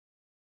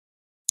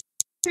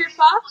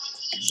Cooper.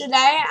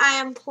 Today I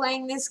am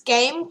playing this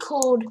game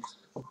called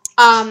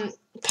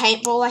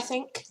Paintball, I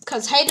think,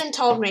 because Hayden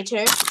told me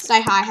to.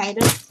 Say hi,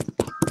 Hayden.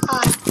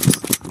 Hi.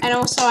 And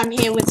also I'm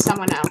here with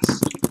someone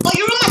else. Oh,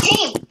 you're on my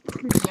team.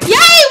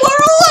 Yay,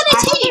 we're all on a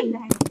team.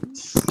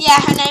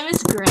 Yeah, her name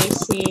is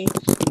Gracie.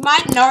 You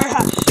might know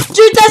her.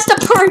 Dude, that's the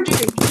pro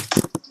dude.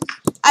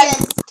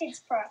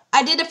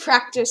 I did a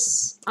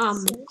practice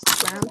round.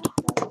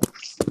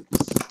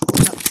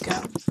 Let's go.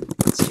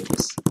 Let's do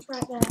this.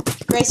 Right there.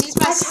 Gracie's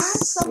my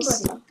somebody.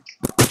 sister.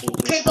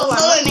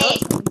 Follow me.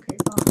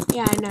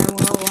 Yeah, I know,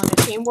 we're all on a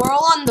team. We're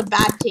all on the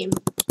bad team.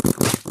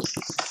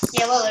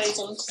 Yeah, we're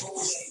losing.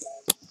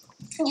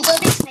 You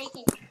gotta be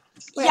sneaking.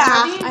 Wait, yeah,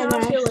 I know.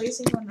 If you're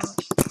losing or not?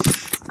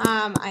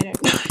 I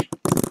don't know.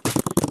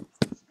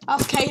 Oh,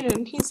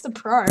 Caden, he's the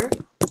pro.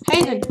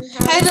 Hayden,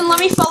 let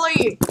me follow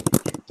you.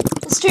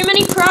 There's too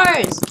many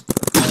pros.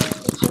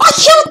 I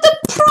killed the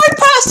pro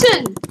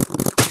person!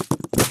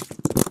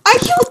 I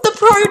killed the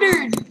pro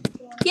dude!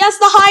 He has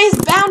the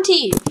highest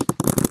bounty!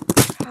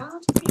 How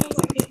do you know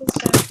what people's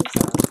bounties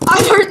are? I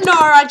don't know,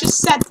 I just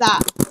said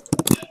that.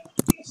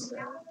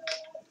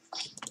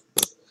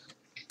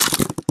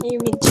 You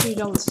mean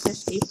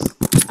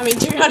 $2.50. I mean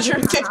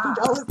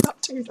 $250,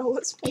 not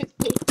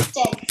 $2.50.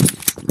 Dead.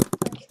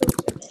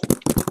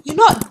 You're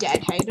not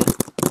dead, Hayden.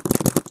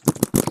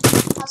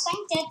 I was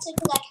saying dead too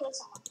because I killed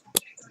someone.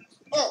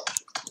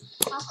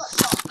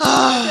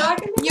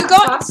 You're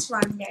going,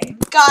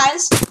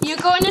 guys, you're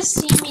going to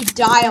see me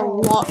die a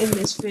lot in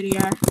this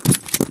video.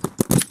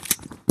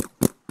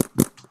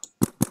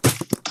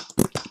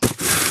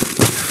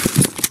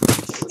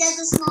 There's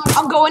a sniper.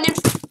 I'm going in.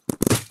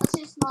 What's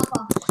your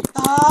sniper?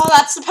 Oh,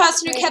 that's the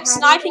person who kept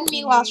sniping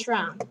me last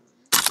round.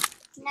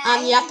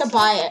 You have to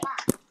buy it.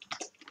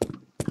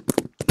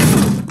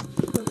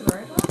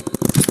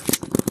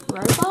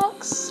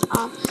 Robux?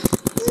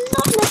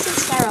 Not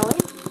necessarily.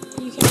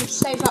 You can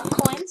save up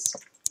coins.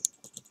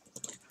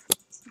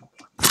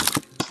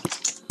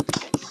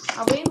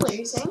 Are we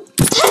losing?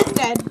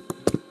 Dead.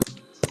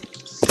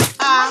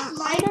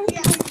 I don't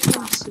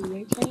see,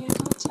 okay? I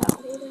can't tell.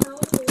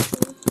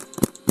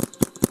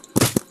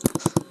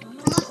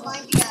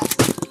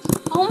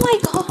 Oh my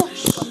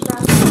gosh!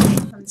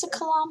 It's a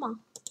Kalama.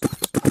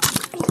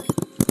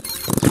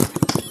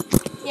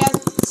 Yeah,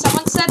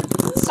 someone said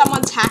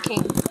someone's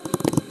hacking.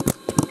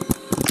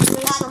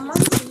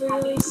 Someone's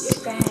really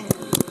spam.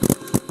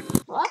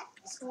 What?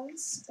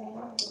 Someone's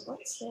spam.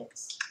 What's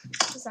this?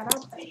 Is that our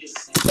base?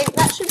 I think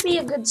that should be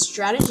a good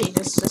strategy,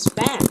 just to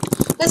spam.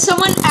 There's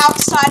someone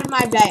outside of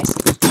my base.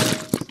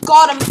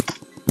 Got him.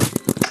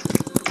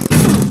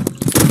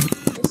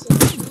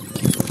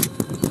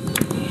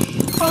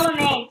 Follow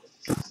me.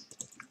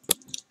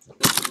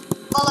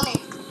 Follow me.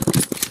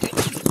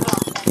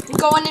 We're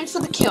going in for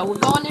the kill. We're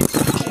going in for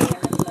the kill.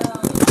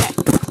 Okay.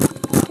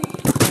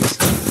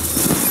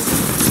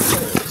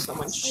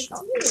 Someone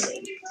shot.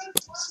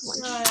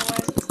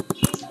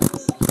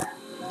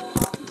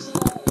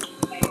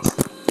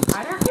 I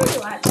don't really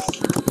like this.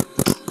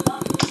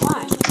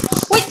 Why?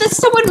 Wait, there's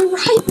someone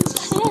right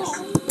there.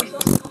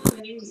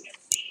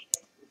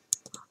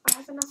 I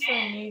have enough for a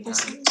new gun.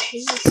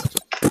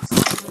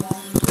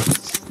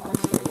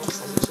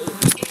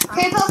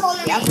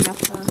 Yeah, I have enough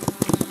for him.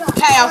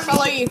 Okay, I'll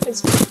follow you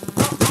because.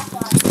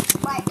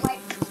 Wait.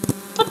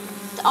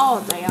 Oh,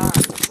 they are on the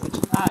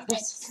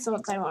blue team. I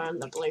thought they were on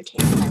the blue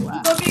team. They were.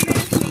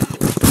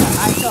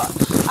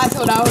 I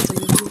thought I was in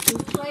the blue team.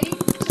 3, 2,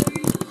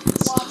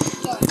 1,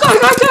 go. Go!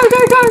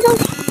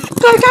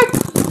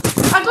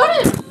 I got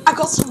him! I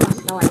got someone.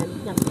 No, I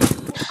didn't. No.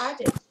 I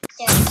did.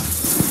 Yeah.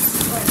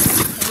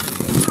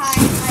 Hi,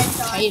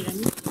 Caden.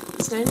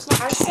 His name's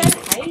not I Caden. said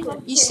Hayden.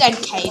 You said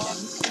Caden.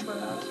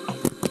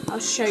 I'll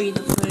show you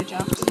the footage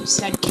after you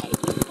said Caden.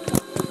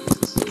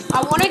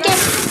 I want to get.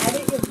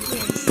 Edit your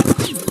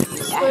videos.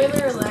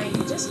 Spoiler alert,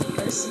 you just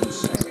post some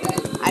shit.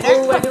 I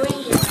don't.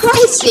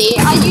 Gracie,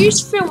 I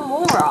use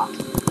Filmora.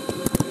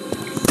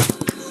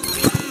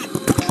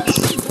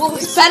 Well,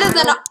 it's better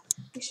than.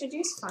 You should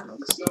use Final.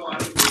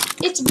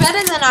 It's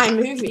better than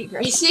iMovie,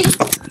 Gracie.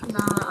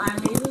 Nah,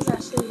 iMovie's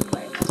actually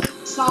way better.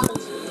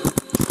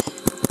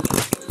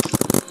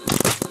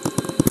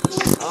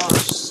 Oh,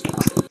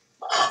 stop.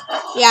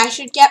 Yeah, I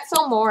should get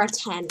Filmora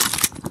 10.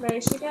 Maybe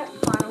you should get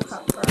Final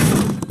Cut Pro.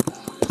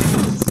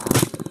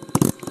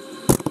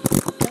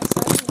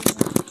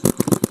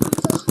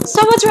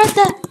 Someone's right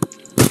there!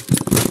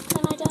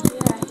 And I died.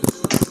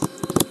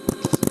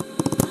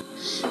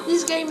 Yeah.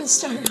 This game is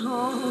so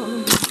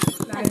hard.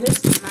 No, this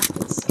map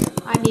is scary.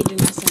 I need an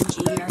SMG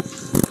here.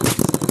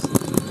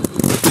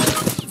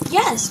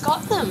 Yes,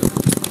 got them.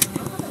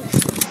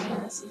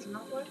 This is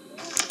not working.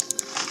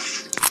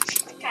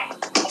 Okay,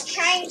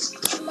 change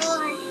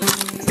mine.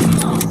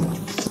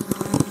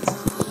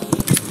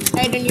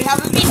 Hayden, you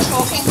haven't been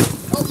talking.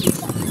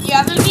 You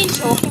haven't been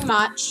talking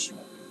much.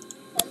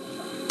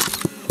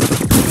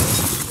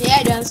 Yeah,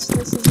 it does.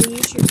 This is a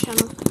YouTube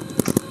channel.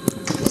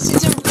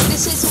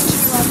 This isn't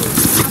too lovely.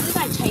 How did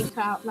I take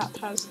out that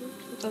person?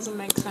 It doesn't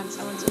make sense.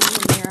 I wasn't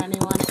even near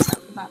anyone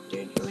except for that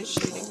dude who was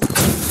shooting.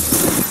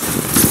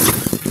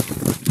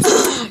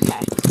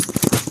 Okay.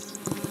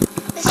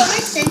 It's on my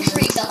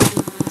sentry gun.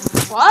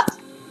 What?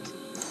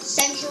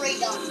 Sentry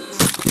gun.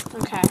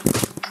 Okay.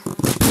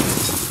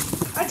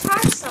 I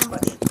tagged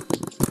somebody.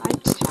 I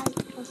tagged.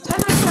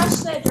 And I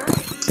crashed their drone.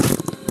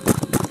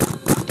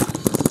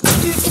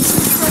 Dude, it's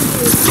the pro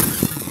dude.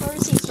 Where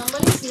is he?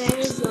 Somebody's name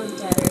is your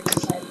dead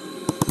overhead.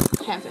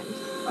 Heaven.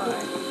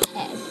 Alright.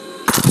 Head.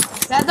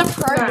 Is that the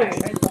pro dude?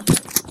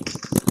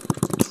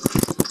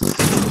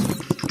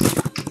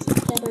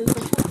 Dead overhead.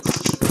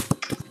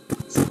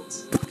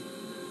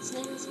 His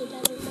name is the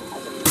dead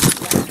overhead.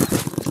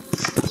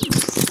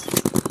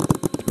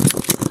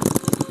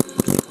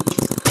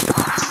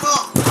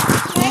 Oh.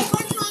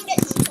 Everyone trying to get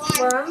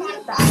inspired. We're on the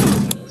back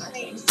team, I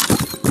think.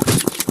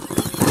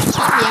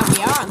 Yeah, we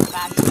are on the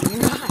bad team.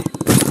 You're right.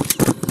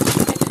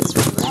 Because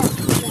we're red.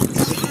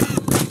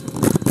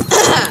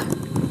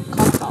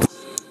 Cough off.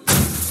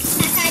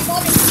 And I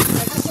got it.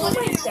 Oh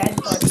my dead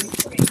body.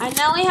 I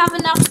nearly have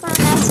enough for an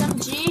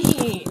SMG.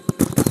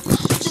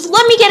 Just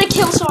let me get a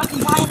kill so I can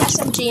buy an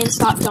SMG and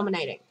start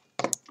dominating.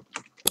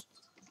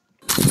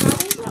 How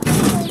did that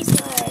always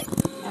like...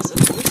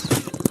 SMGs.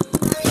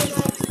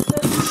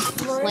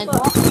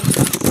 Flintlock.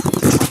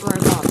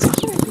 Robots. I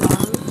don't know.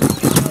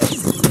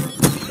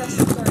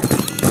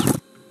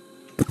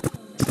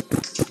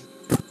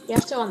 You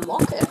have to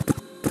unlock it.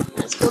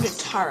 And it's called a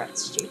turret,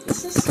 stupid.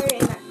 This is so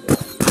inaccurate.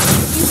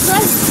 If you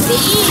press B,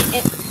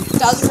 it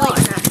does It's not like...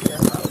 an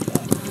accurate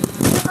roleplay.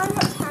 I'm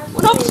not tagged.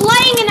 We're not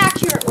playing an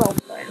accurate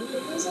roleplay.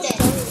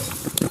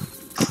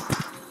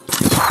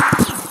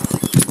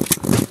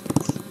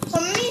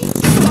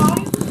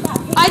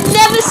 I've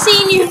never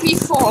seen you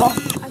before.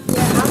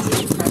 Yeah, our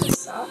team kind of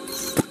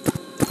sucks.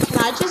 Can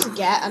I just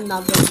get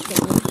another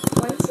thing?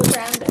 When's the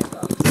round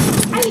over?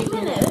 8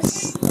 minutes.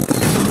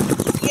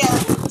 Yeah.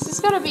 This is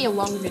gonna be a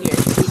long video.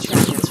 Each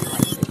round is for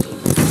like 15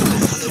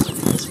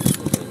 minutes.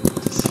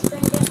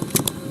 Then get...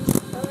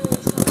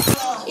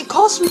 It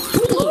costs money.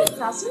 Oh, it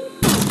doesn't? It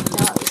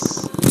does.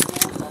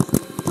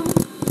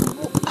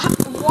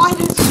 Why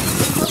does it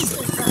cost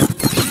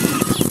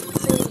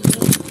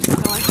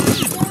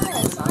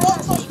Yes, I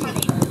What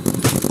money?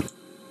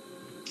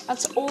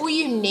 That's all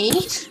you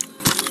need?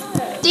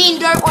 Dean,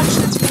 don't watch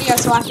this video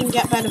so I can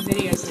get better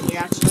videos than you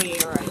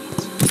actually already.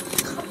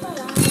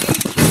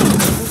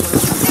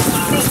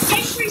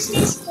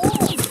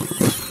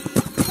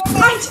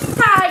 I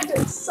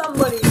tagged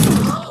somebody.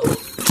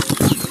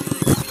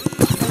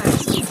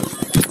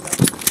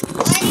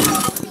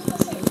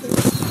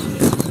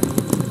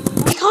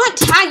 We can't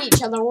tag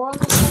each other, we're on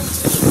the same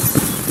team.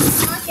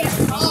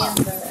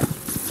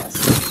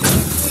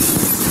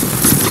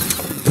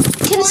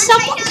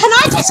 Can I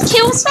just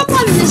kill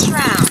someone this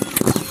round?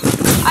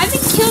 I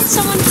haven't killed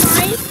someone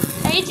for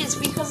ages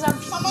because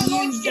I've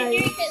used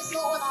it.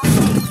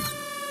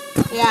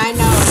 Yeah, I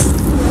know.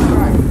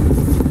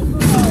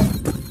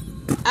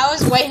 I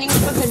was waiting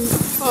for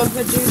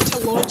the dude to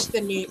launch the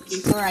nuke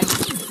before I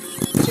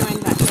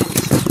joined that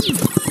game.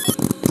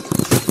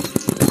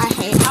 I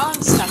hate how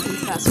I'm stuck in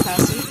first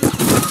person.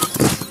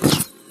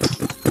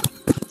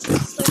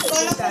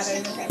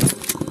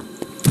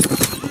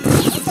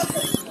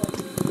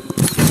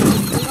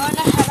 I'm going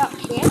to head up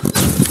here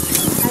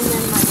and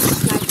then like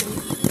snipe him.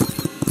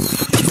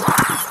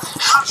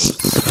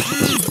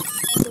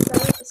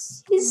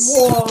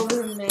 Whoa,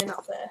 there's a man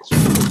up there.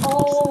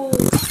 Oh.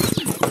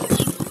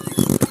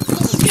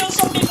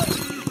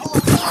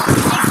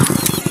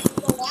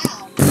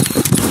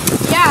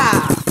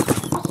 Yeah.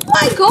 Oh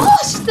my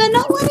gosh, they're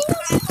not letting us.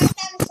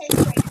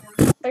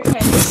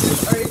 Okay, this is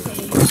OP.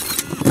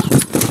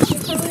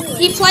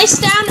 He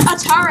placed down a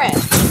turret.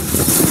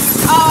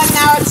 Oh, and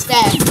now it's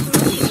dead.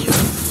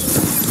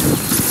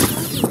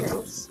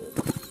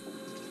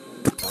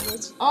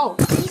 Oh.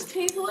 These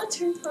people are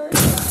too far.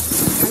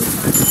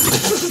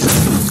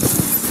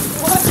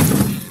 What?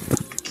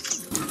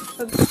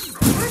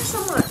 Attack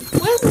someone.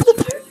 Where's the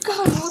poop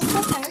gone? What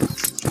the heck?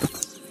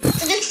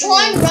 Just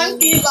try and run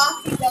through the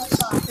other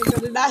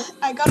side.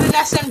 I got an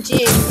SMG.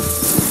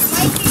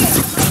 Right here.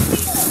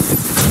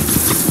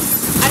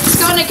 I'm just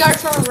going to go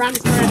for a run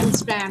for it and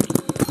spam.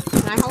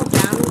 Can I hold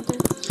down with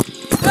it?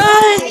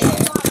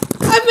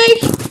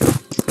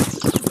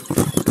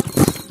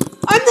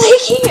 I'm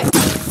making it.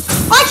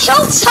 I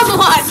killed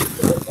someone.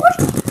 What?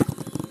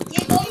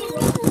 You're going to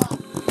run one.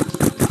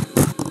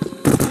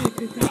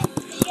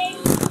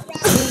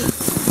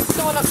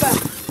 Someone up there.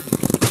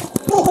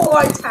 Oh, I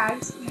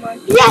tagged someone.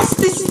 Yes,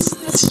 this is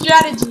the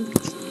strategy.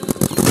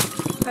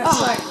 That's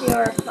like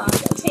your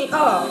father. Team.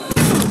 Oh.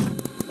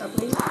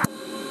 Lovely.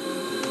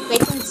 They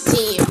can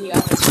see if you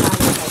have a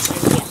strategy by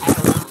turning your head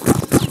around.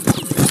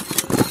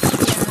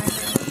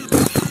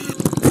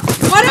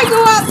 Why'd I go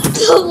up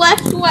the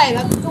left way?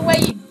 That's the way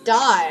you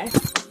die.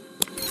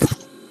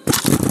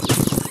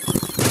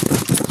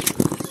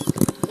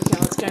 Okay,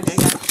 let's go.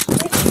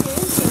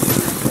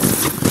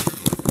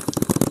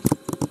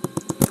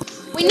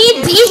 We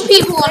need these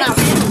people on our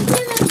team.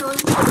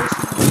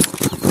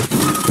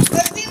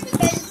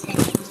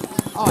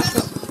 Oh, I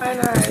thought. I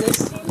know,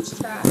 this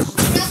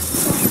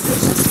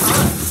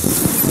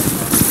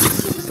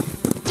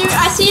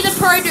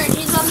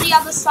the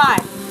other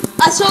side.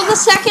 I saw the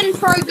second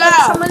pro Look, girl.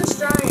 someone's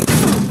drawing.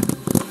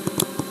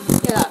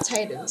 Yeah, that's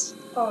Hayden's.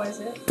 Oh, is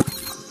it?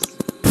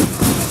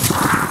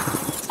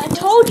 I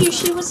told you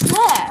she was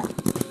there.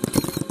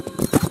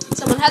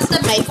 Someone has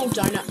the maple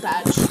donut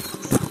badge.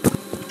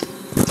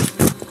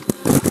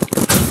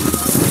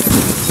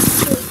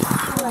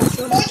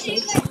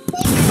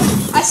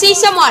 I see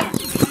someone.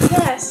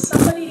 Yes,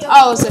 somebody.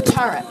 Oh, it's a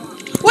turret.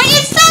 Wait,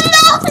 it's on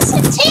the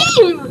opposite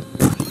team!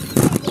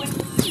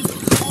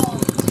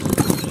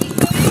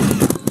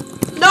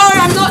 No,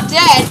 I'm not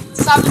dead,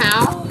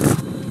 somehow.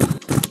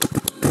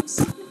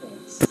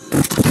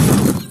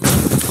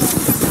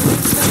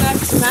 The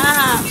next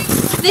map.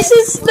 This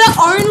is the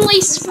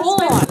only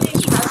spawn.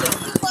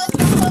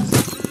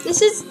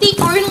 This is the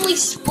only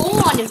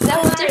spawn. If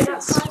there were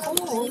different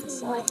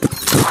spawns, like...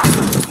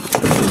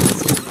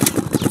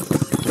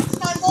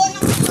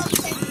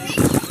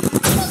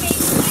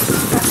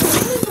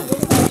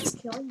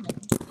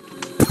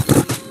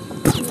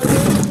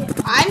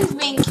 I'm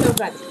being killed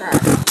by the crow.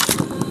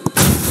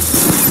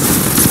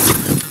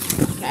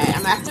 Okay,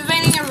 I'm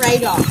activating a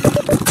radar.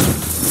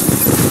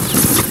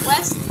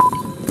 Where's...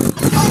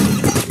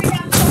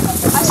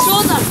 I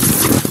saw them.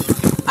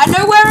 I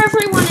know where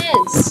everyone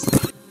is.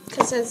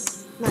 Because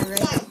there's my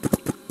radar.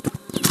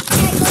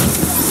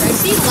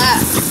 Gracie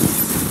left.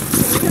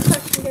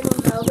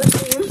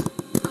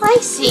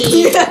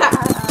 Gracie!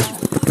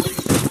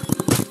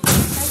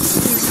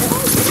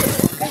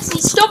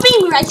 Gracie, stop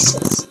being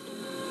racist.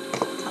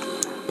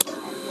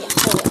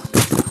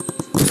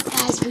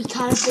 Guys, we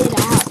can't fit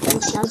out.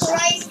 Don't judge us.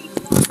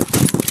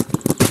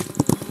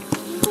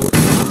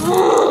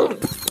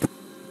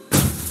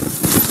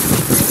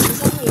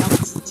 Gracie's on the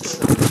opposite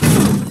team.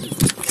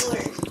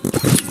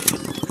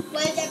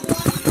 Where's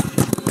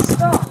everyone?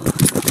 Stop.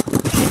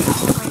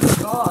 Oh my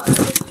god.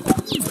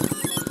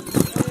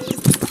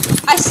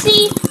 I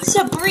see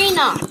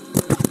Sabrina.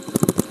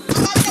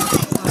 I'm not the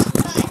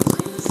guys.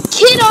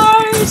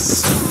 Kiddos!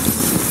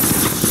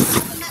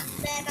 I'm not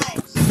their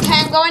guys. Okay,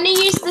 I'm going to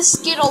use the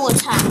Skittle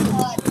attack.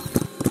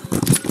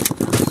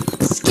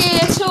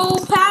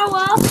 Skittle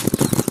power.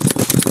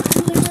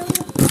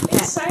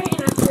 It's so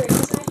inaccurate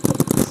because I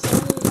put so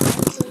many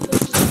times in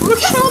this.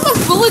 Look at all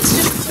the bullets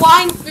just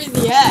flying through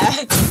the air.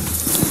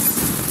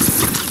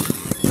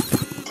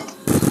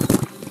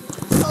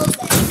 Hold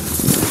them.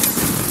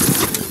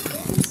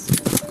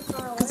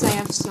 Because I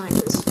have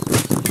snipers.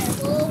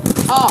 Careful.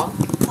 Oh.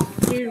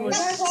 Dude was...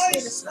 That's Just hard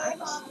need to a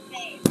sniper. snipe.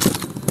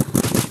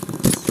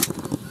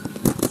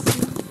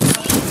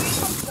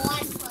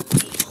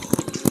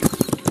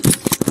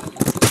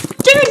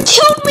 Dude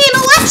killed me in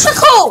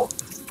electrical!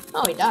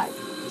 Oh, he died.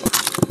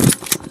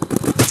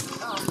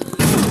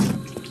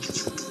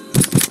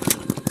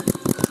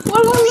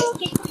 What?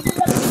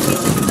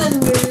 The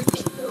noob.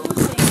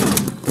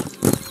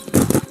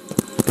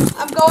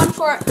 I'm going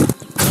for it.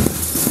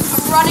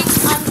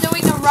 I'm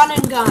doing a run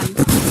and gun.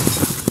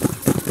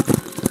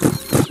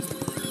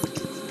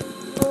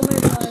 Oh my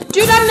god.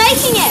 Dude, I'm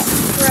making it!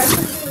 We're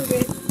actually doing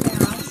good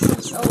now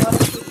since a lot of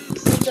people,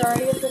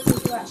 majority of the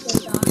people actually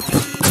died.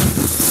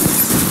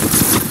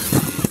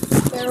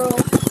 They're all.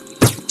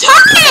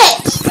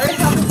 Turret! Very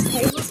how the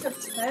tables have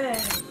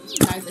turned.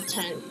 No, the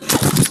turn.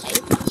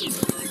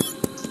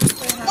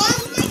 They have- Why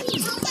am I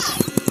making comeback?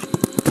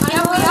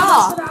 Yeah, we That's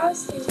are. what I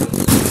was thinking.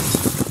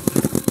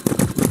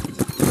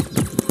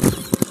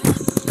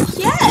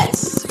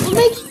 Yes! We'll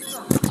make...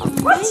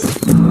 What?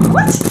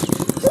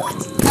 What?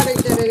 I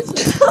don't get it.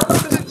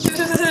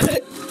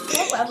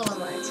 What level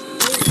am I?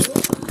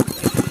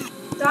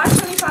 Die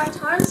 25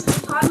 times to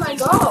find my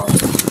goal.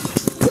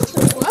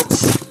 What?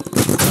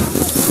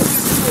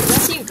 Wait,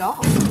 where do you go?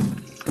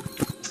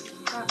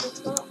 At the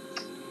top.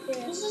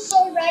 Yeah. This is so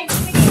right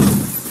for me.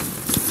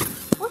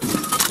 What?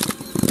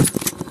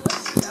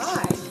 Let's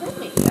die. Kill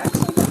me.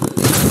 Actually,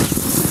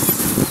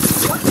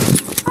 what?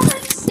 I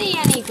don't see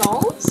any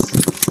goals.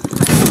 I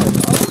have a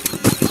goal.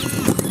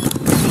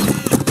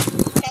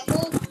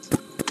 Careful.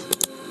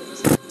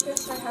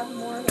 Guess I have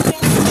more of it.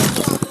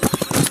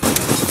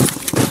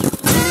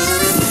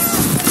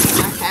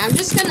 Okay, I'm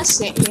just gonna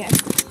sit here.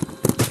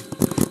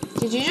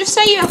 Did you just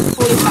say you have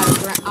 45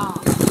 grand?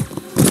 Oh.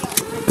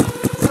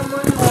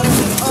 Someone more.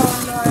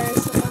 Oh no,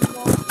 someone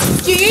more.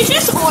 Do you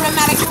just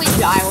automatically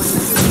die when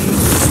there's a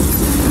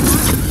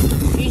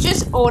nuke? You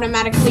just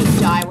automatically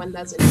die when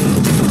there's a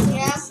nuke?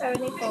 Yeah.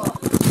 74.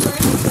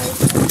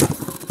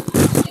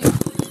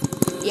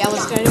 Yeah,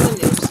 let's go to the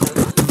nuke zone.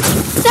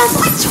 That's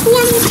like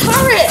 20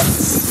 turrets!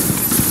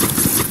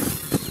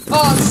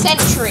 Oh,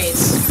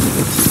 sentries.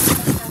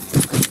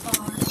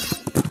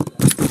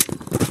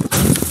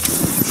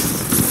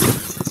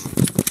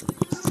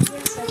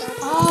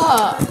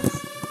 Oh.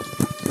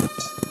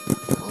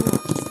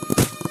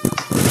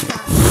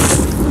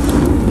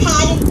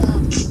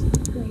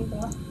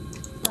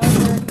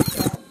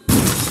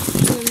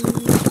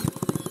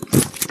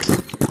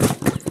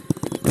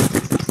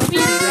 What are you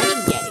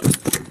ready getting?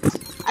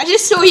 I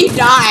just saw you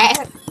die.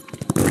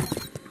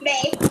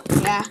 Me.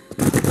 Yeah.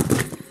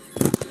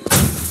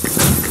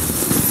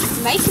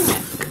 Making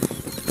it.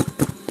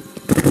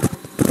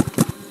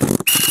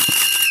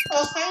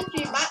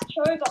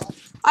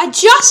 I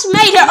just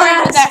made it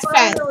over their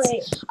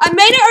finally. fence. I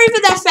made it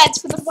over their fence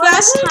for the Why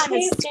first do time they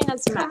as soon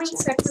as the match Coming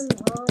ends.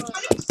 second. How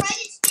many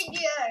credits did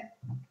you earn?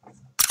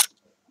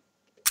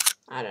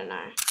 I don't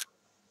know.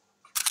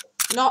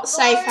 Not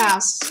safe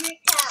house.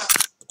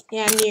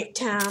 Yeah,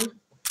 Nuketown.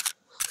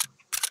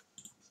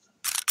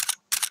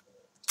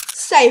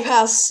 Safe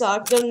house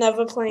sucked. I'm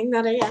never playing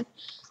that again.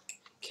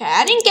 Okay,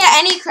 I didn't get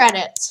any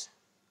credits.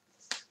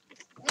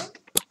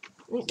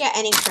 Didn't get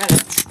any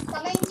credits.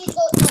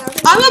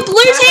 I'm a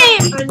blue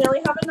team! I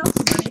nearly have enough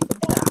money for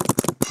that.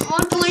 I'm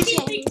on blue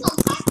team.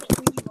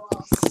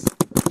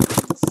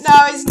 No,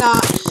 he's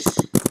not.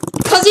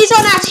 Because he's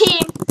on our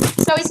team,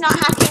 so he's not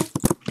hacking.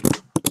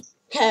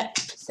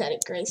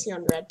 Pathetic Gracie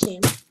on red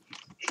team.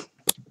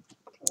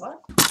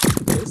 What?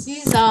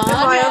 Gracie's on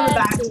Am I on the red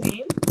back team.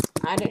 team?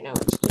 I don't know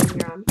which team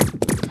you're on.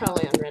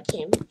 Probably on red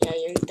team. Yeah,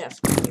 you're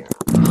definitely on.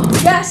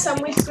 Yes,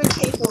 I'm with good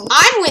people.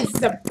 I'm with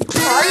the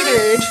pro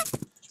dude.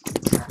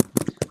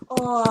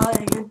 Oh,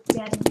 you're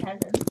dead in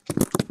heaven.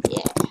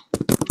 Yeah.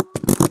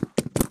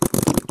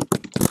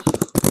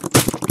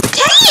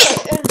 Dang it!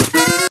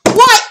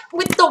 What?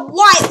 With the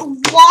white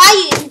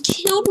lion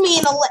killed me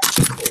in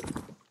electrical.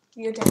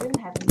 You're dead in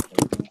heaven.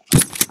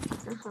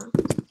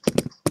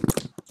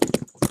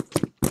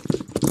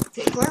 I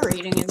think we're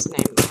reading his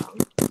name wrong.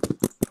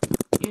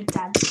 Your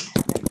dad's in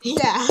heaven.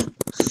 Yeah.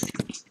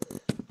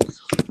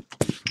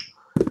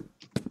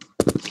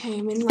 Okay,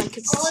 I'm in like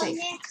it's safe.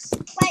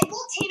 Wait,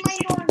 what team are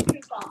you on,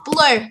 Cooper?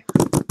 Blue.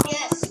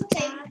 Yes,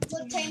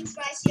 what team's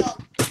Gracie on?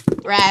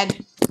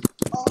 Red.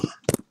 Oh.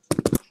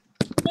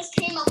 Just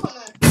team up on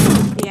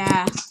it.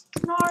 Yeah.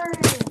 No.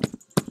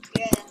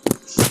 Yeah.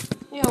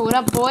 Yo, what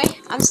up, boy?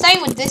 I'm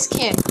staying with this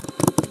kid.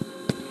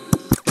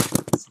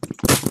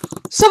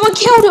 Someone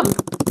killed him!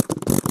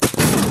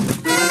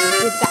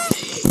 Did that.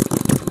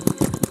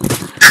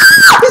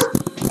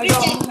 I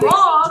got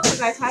robbed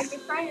because I tagged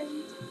your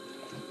friend.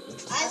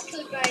 That's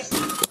cool,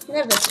 Gracie.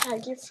 Never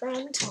tag your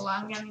friend. Well,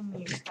 I'm getting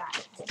used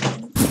that.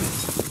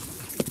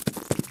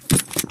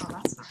 Oh,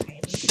 that's not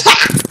Hayden.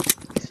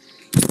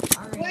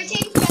 Your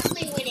team's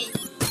definitely winning.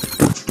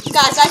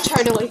 Guys, I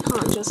totally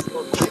can't just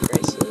look like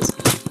Gracie's.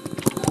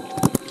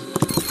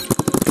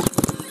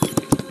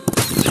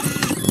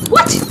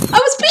 What? I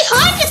was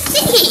behind a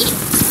thingy!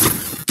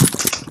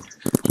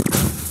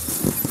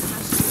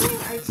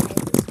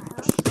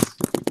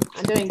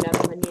 I'm doing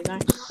better than you, though.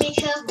 Be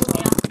careful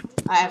now.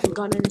 I haven't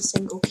gotten a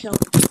single kill.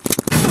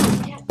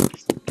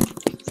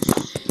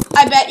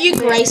 I bet you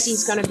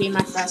Gracie's gonna be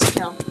my first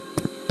kill.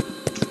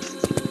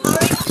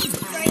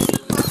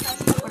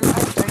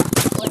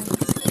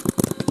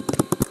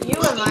 You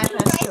were my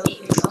first kill,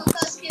 people.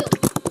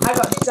 I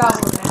got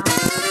double now.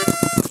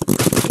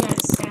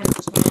 Can't stand a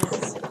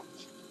chance.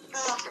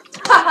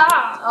 Haha!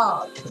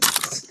 Oh.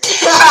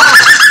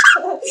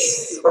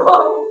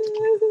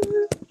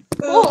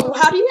 Whoa,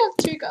 how do you have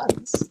two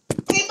guns?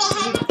 Creeper,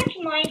 how much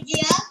mine do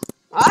you have?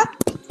 What?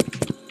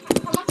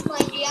 How much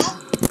mine do you have?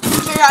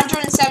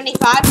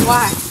 275?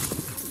 Why?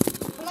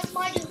 How much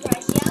mine does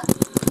Gracie have?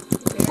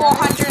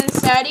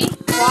 430?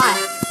 Why?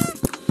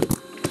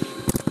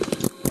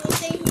 We'll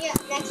see here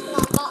next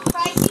one. But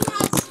Gracie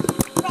has.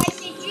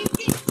 Gracie, do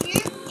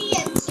you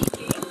DMCG?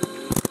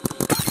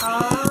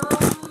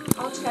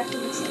 I'll check in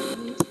a second.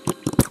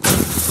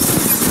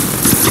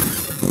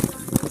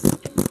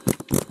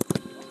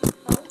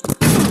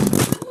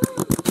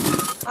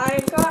 I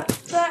got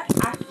the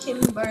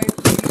Akimbo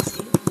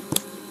Uzi.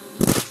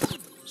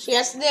 She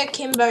has the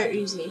Akimbo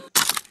Uzi.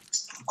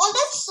 Oh,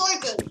 that's so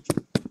good.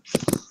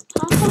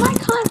 How come I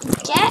can't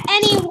get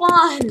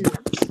anyone?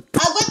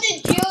 I got the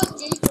Geo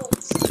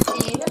Defaults.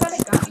 You need a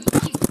better gun.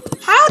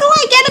 How do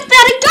I get a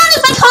better gun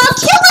if I can't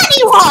kill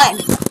anyone?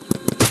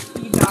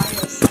 You die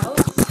yourself.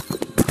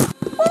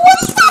 What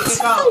is that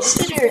supposed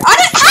to do? I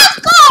don't have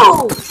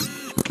gold!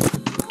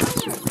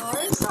 Or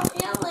stop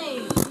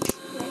yelling.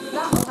 Maybe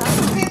that will help.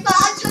 Creeper,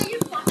 I'll tell you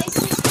my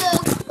sister.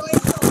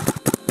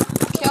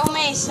 Kill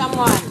me,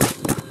 someone.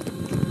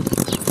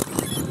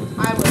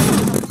 I will.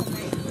 Come to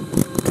me.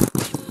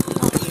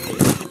 Not you.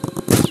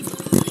 You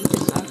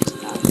deserve to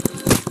die.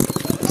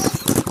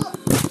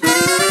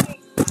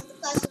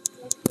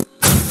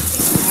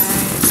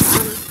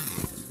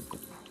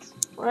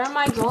 Where are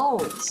my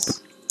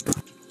goals?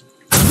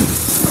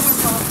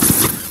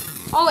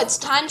 Oh, it's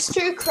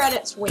 ×2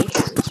 credits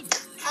weekend.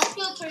 I've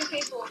killed 3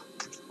 people.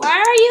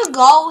 Where are your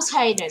goals,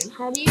 Hayden?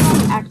 How do you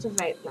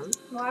activate them?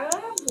 Why do I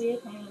have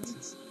weird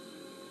hands?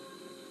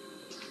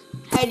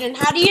 Hayden,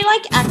 how do you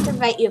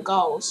activate your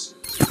goals?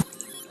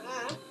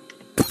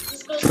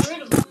 Just go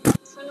through them.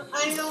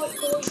 I don't know what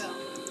goals are.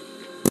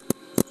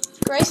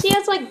 Gracie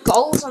has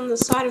goals on the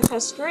side of her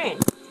screen.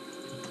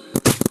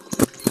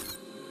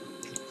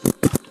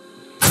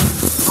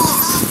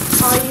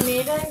 Oh, you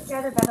need to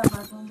get a better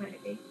level,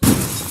 maybe.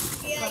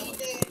 Yeah, you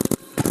do.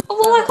 Oh,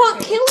 well, I can't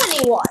kill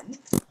anyone.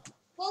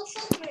 Well,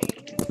 fuck me.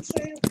 You're so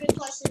good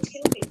person to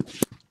kill people.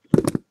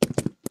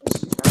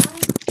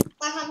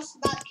 Like I'm just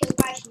about to kill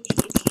Gracie.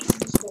 She's in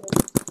the school.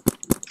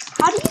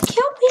 How do you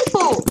kill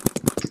people?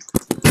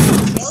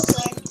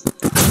 Also,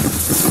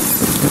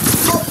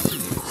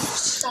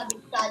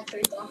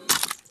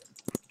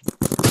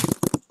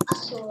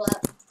 kill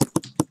that.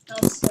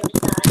 That was so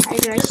sad. Hey,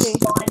 Gracie.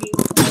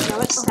 You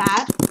know it's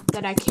sad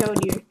that I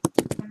killed you.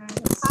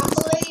 Can't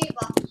believe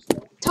I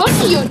Told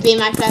you you would be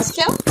my first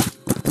kill.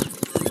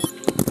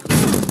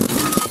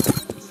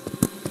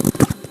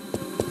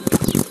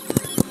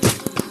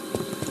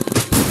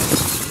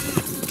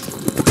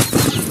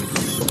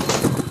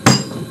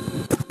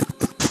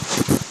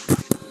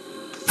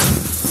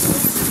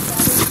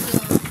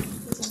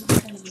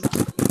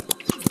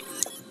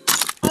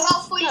 I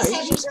got No,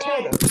 you 47 just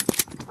killed grand. him.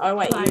 Oh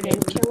wait, you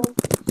didn't kill him.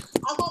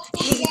 I got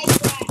 48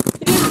 grand.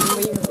 You didn't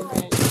leave him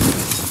again.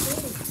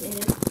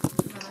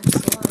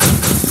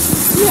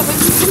 Yeah, but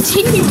you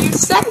continued your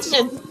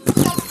sentence.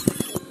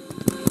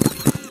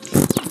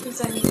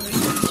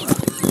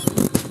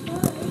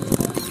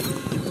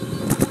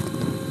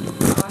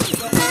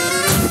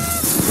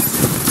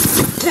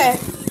 Okay.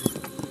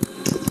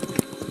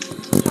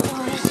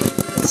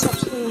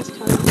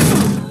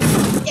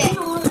 Yeah.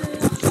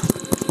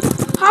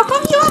 How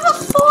come you have a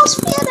force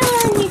field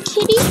around you,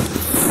 kitty?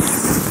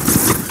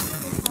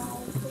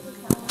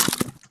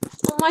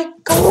 Oh my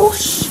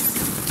gosh.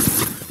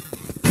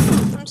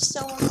 I'm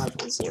still on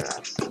level 0.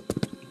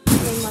 I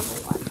mean level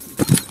 1.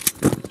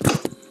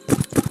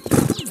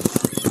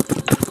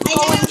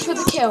 Going for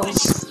the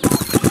kills.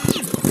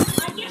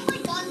 I get my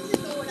guns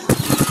in order.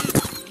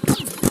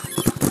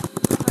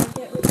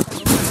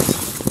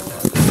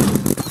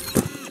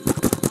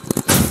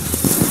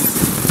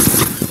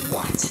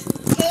 What?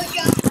 Killed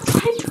ya.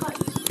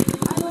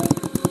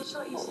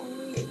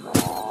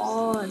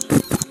 God.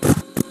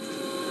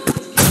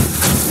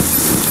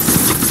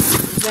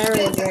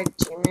 Very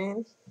rigged, you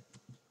mean?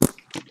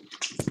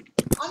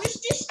 I'm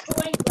just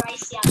destroying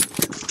Gracie out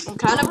there. I'm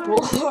kind of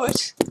bored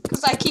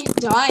because I keep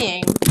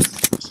dying.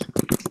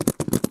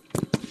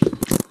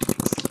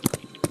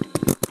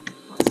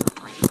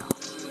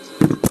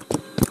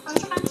 I'm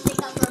trying to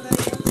sneak up on her.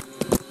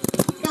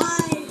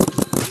 Die.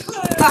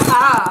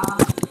 Haha!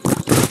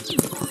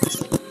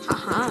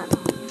 Haha.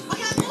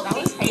 Okay, I'm That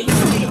was looking.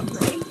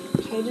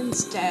 Hayden.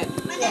 Hayden's dead.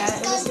 My Yeah,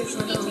 next it was gun his is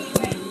little 23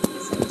 thing.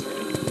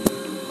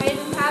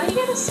 Hayden, how do you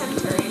get a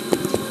century?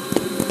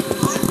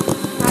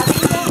 How do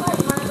you get like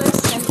one of those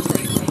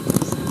century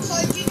things? So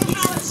do you know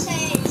how it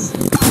says?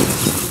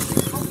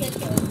 I'm gonna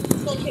kill him.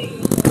 I'm gonna kill you.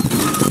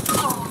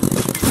 Oh.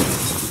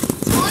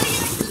 All you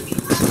have to do,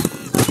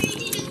 so you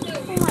need to do.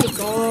 Oh my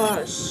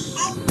gosh.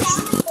 Down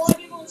the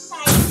bottom will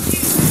say do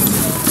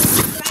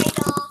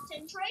radar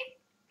century.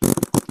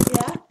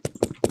 Yeah?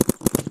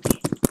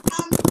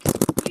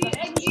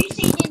 You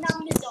see the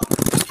numbers on.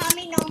 How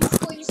many numbers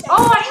will you say?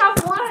 Oh, I have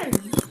one!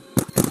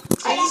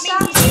 So I that used to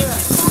means have you zero.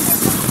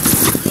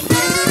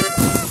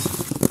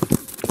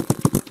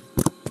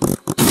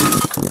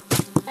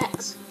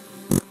 X.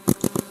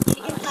 You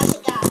can press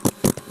it down.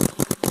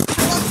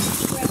 I love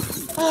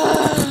secrets. I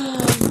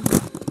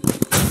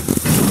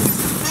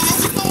have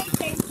to play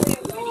century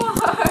already.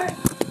 What?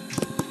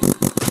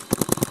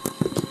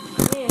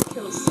 I need to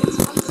kill 6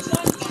 I'm so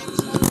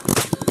gangster.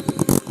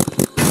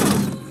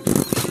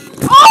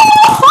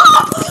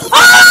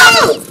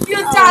 Oh!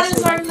 Your dad is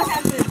over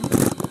heaven!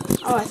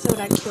 Oh, I thought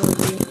I killed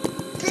you.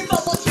 Proof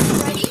of what you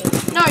ready?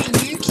 No,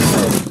 you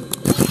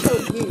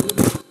killed you.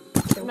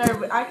 No,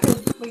 but I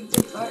could. We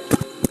did both.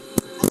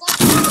 I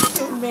got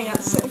Kill me at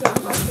the same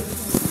time. I killed him.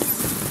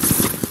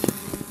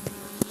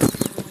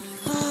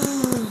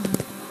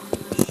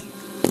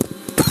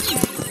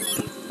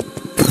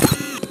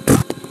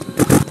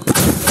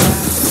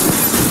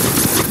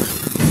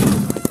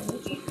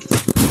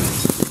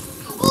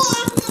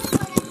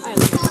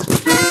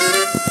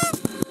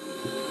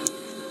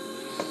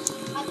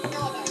 I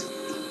love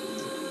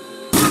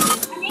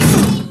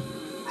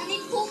I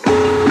need 4.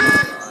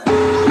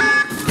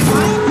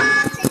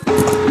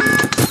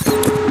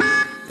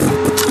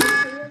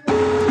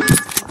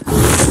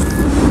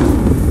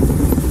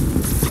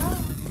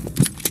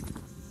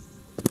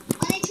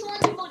 I need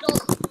 200 more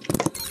dollars.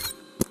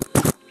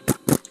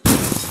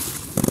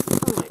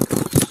 Oh my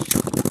gosh.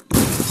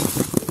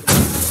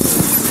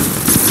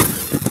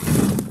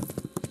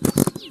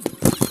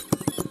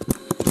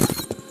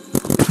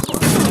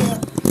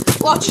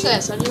 Watch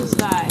this, I just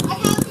died. I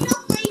have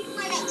enough money for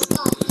my next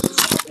gun. Let's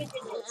see how good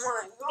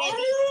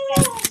it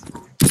is.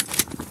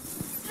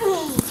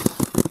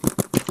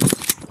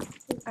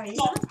 Are you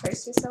gonna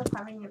post yourself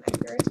having an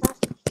anger attack?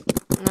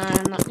 No,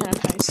 I'm not gonna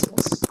post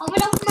this. I've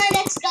enough for my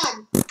next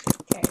gun.